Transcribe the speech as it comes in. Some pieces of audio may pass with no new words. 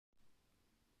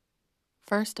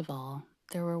First of all,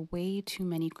 there were way too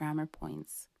many grammar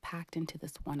points packed into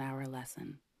this 1 hour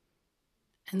lesson.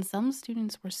 And some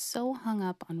students were so hung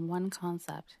up on one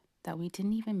concept that we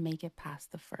didn't even make it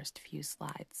past the first few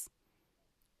slides.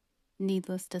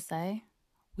 Needless to say,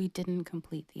 we didn't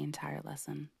complete the entire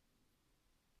lesson.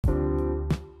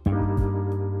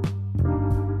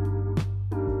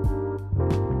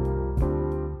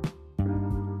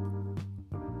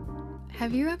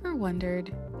 Have you ever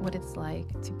wondered what it's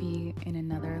like to be in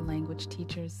another language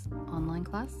teacher's online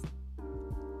class?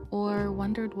 Or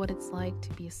wondered what it's like to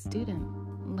be a student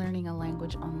learning a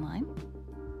language online?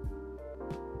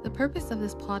 The purpose of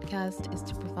this podcast is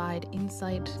to provide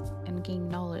insight and gain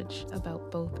knowledge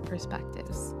about both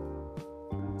perspectives.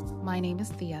 My name is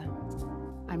Thea.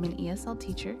 I'm an ESL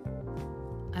teacher.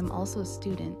 I'm also a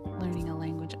student learning a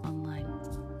language online.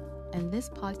 And this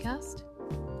podcast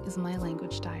is my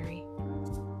language diary.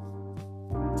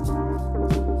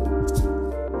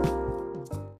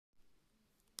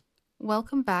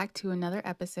 Welcome back to another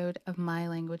episode of My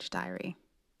Language Diary.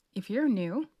 If you're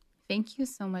new, thank you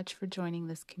so much for joining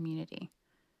this community.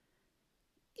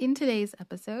 In today's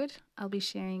episode, I'll be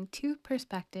sharing two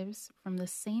perspectives from the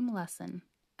same lesson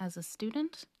as a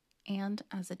student and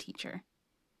as a teacher.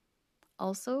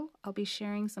 Also, I'll be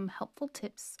sharing some helpful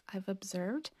tips I've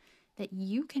observed that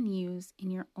you can use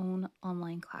in your own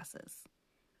online classes.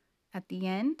 At the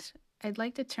end, I'd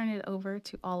like to turn it over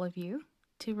to all of you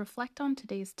to reflect on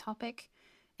today's topic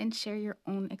and share your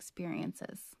own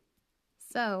experiences.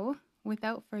 So,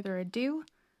 without further ado,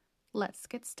 let's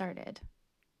get started.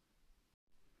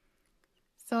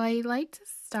 So I like to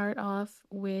start off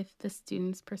with the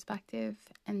student's perspective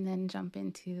and then jump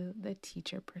into the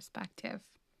teacher perspective.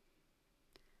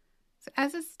 So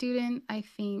as a student, I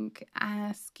think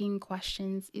asking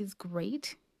questions is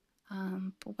great.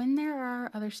 But when there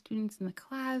are other students in the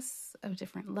class of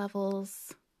different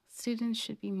levels, students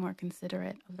should be more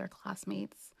considerate of their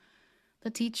classmates, the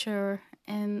teacher,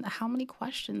 and how many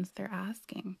questions they're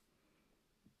asking.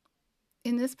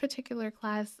 In this particular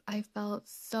class, I felt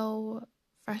so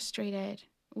frustrated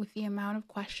with the amount of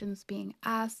questions being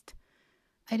asked.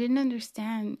 I didn't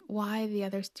understand why the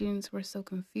other students were so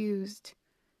confused.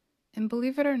 And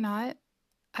believe it or not,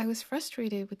 I was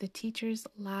frustrated with the teacher's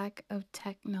lack of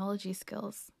technology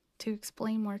skills to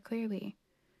explain more clearly.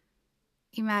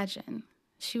 Imagine,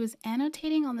 she was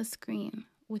annotating on the screen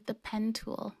with the pen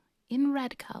tool in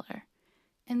red color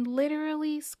and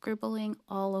literally scribbling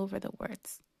all over the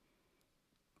words.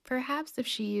 Perhaps if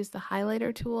she used the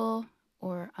highlighter tool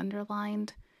or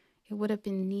underlined, it would have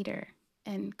been neater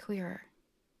and clearer.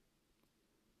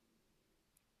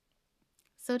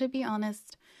 So to be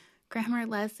honest, grammar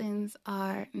lessons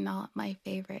are not my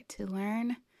favorite to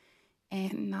learn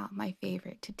and not my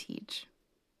favorite to teach.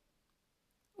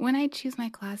 When I choose my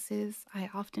classes, I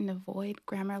often avoid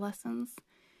grammar lessons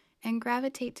and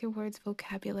gravitate towards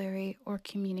vocabulary or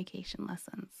communication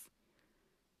lessons.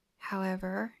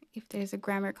 However, if there's a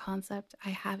grammar concept I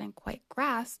haven't quite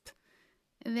grasped,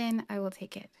 then I will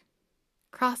take it,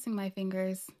 crossing my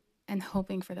fingers and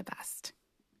hoping for the best.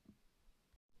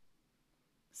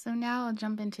 So now I'll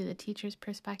jump into the teacher's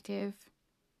perspective.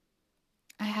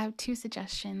 I have two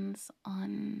suggestions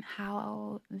on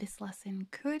how this lesson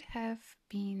could have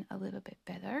been a little bit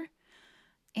better,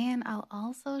 and I'll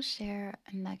also share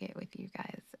a nugget with you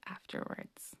guys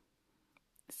afterwards.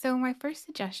 So my first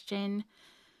suggestion,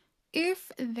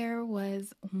 if there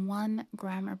was one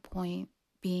grammar point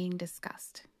being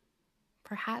discussed,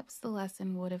 perhaps the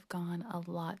lesson would have gone a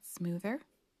lot smoother.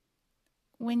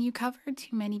 When you cover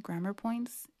too many grammar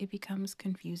points, it becomes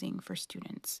confusing for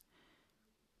students.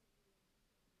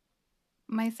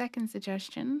 My second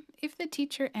suggestion, if the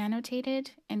teacher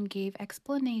annotated and gave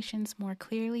explanations more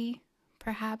clearly,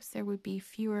 perhaps there would be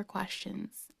fewer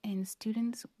questions and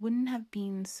students wouldn't have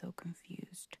been so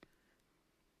confused.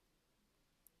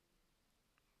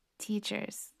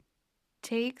 Teachers,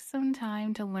 take some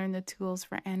time to learn the tools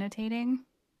for annotating.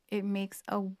 It makes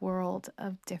a world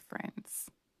of difference.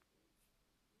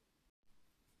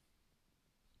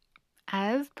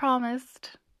 As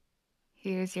promised,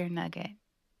 here's your nugget.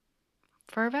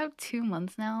 For about 2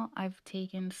 months now, I've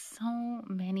taken so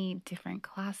many different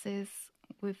classes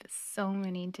with so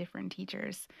many different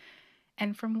teachers.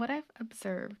 And from what I've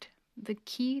observed, the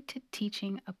key to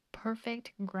teaching a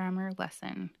perfect grammar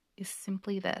lesson is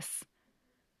simply this: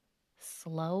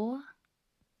 slow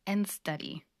and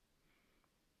steady.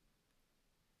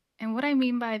 And what I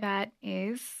mean by that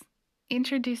is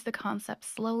introduce the concept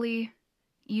slowly,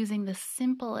 using the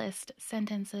simplest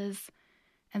sentences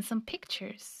and some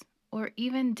pictures or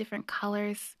even different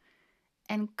colors,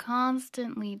 and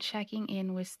constantly checking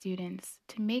in with students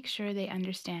to make sure they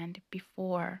understand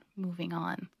before moving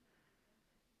on.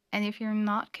 And if you're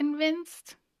not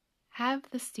convinced, have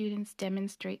the students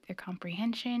demonstrate their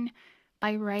comprehension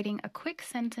by writing a quick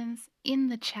sentence in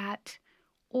the chat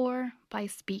or by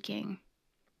speaking.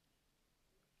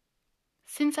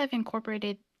 Since I've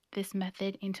incorporated this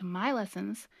method into my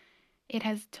lessons, it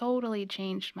has totally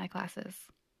changed my classes.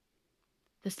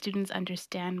 The students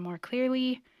understand more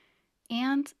clearly,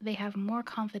 and they have more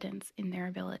confidence in their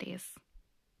abilities.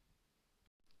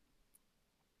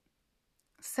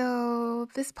 So,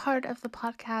 this part of the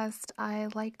podcast, I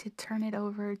like to turn it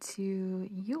over to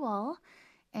you all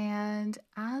and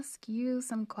ask you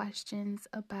some questions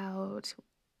about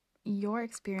your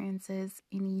experiences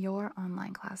in your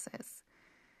online classes.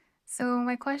 So,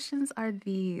 my questions are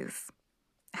these.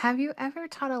 Have you ever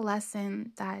taught a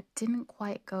lesson that didn't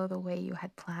quite go the way you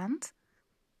had planned?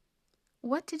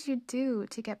 What did you do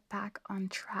to get back on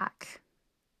track?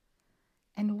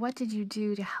 And what did you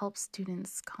do to help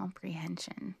students'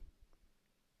 comprehension?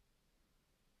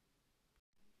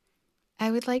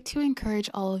 I would like to encourage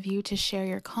all of you to share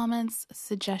your comments,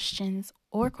 suggestions,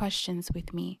 or questions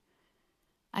with me.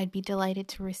 I'd be delighted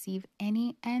to receive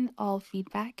any and all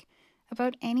feedback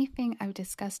about anything I've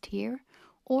discussed here,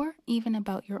 or even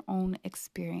about your own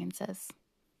experiences.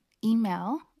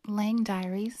 Email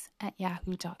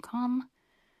langdiaries@yahoo.com,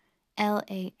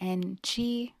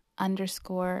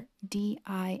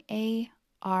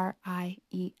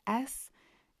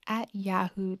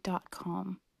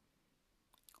 lang_diaries@yahoo.com.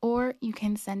 Or you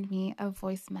can send me a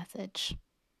voice message.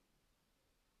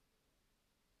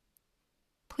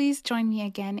 Please join me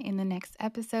again in the next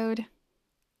episode.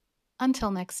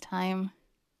 Until next time,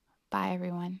 bye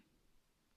everyone.